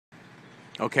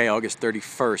Okay, August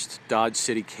 31st, Dodge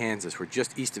City, Kansas. We're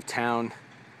just east of town.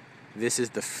 This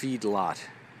is the feed lot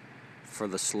for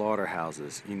the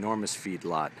slaughterhouses. Enormous feed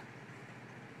lot.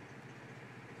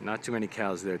 Not too many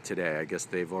cows there today. I guess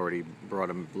they've already brought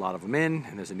a lot of them in,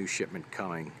 and there's a new shipment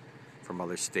coming from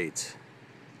other states,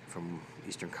 from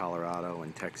eastern Colorado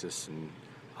and Texas and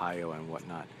Iowa and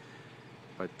whatnot.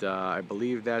 But I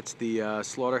believe that's the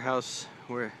slaughterhouse.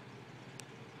 Where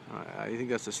I think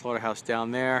that's the slaughterhouse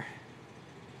down there.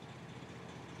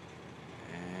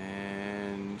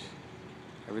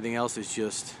 Everything else is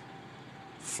just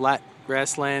flat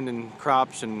grassland and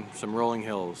crops and some rolling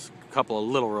hills, a couple of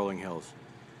little rolling hills.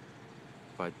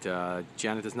 But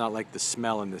Janet does not like the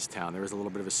smell in this town. There is a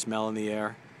little bit of a smell in the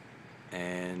air,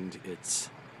 and it's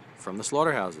from the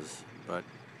slaughterhouses. But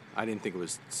I didn't think it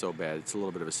was so bad. It's a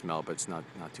little bit of a smell, but it's not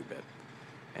too bad.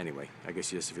 Anyway, I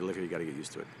guess if you live here, you got to get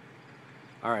used to it.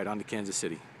 All right, on to Kansas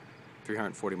City,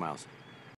 340 miles.